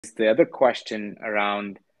the other question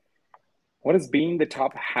around what has been the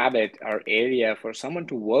top habit or area for someone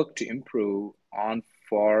to work to improve on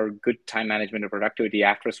for good time management or productivity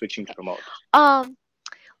after switching to remote? Um,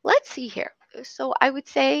 let's see here. So I would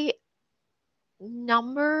say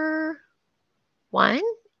number one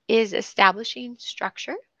is establishing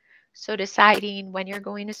structure. So deciding when you're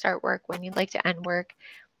going to start work, when you'd like to end work.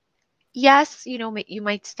 Yes, you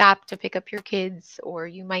might stop to pick up your kids or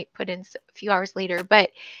you might put in a few hours later, but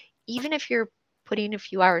even if you're putting a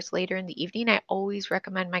few hours later in the evening, I always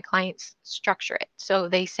recommend my clients structure it. So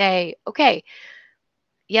they say, okay,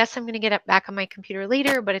 yes, I'm going to get up back on my computer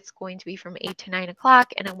later, but it's going to be from 8 to 9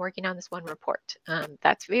 o'clock, and I'm working on this one report.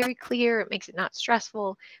 That's very clear. It makes it not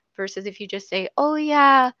stressful versus if you just say, oh,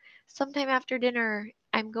 yeah, sometime after dinner,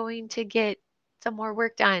 I'm going to get some more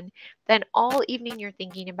work done. Then all evening you're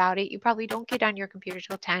thinking about it. You probably don't get on your computer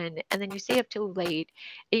till 10, and then you stay up till late,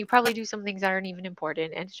 and you probably do some things that aren't even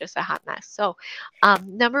important, and it's just a hot mess. So,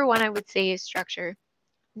 number one, I would say is structure.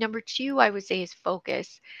 Number two, I would say is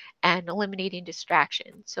focus and eliminating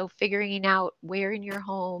distraction. So figuring out where in your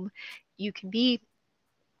home you can be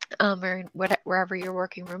or wherever you're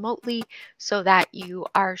working remotely so that you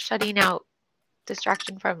are shutting out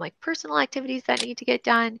distraction from like personal activities that need to get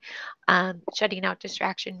done, shutting out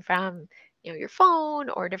distraction from your phone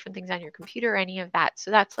or different things on your computer, any of that. So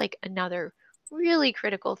that's like another really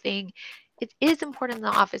critical thing. It is important in the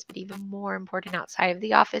office, but even more important outside of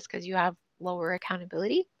the office because you have lower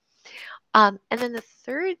accountability. And then the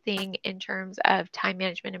third thing in terms of time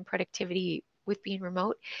management and productivity with being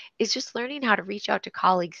remote is just learning how to reach out to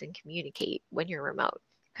colleagues and communicate when you're remote.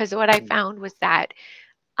 Because what I found was that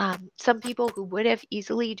some people who would have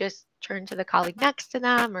easily just turned to the colleague next to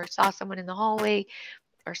them or saw someone in the hallway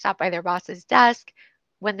or stopped by their boss's desk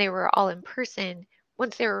when they were all in person,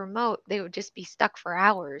 once they were remote, they would just be stuck for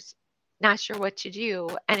hours, not sure what to do.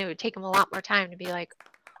 And it would take them a lot more time to be like,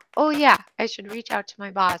 oh, yeah, I should reach out to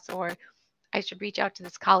my boss or I should reach out to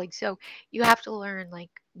this colleague. So you have to learn like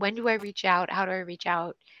when do I reach out? How do I reach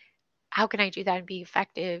out? How can I do that and be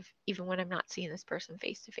effective even when I'm not seeing this person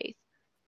face to face?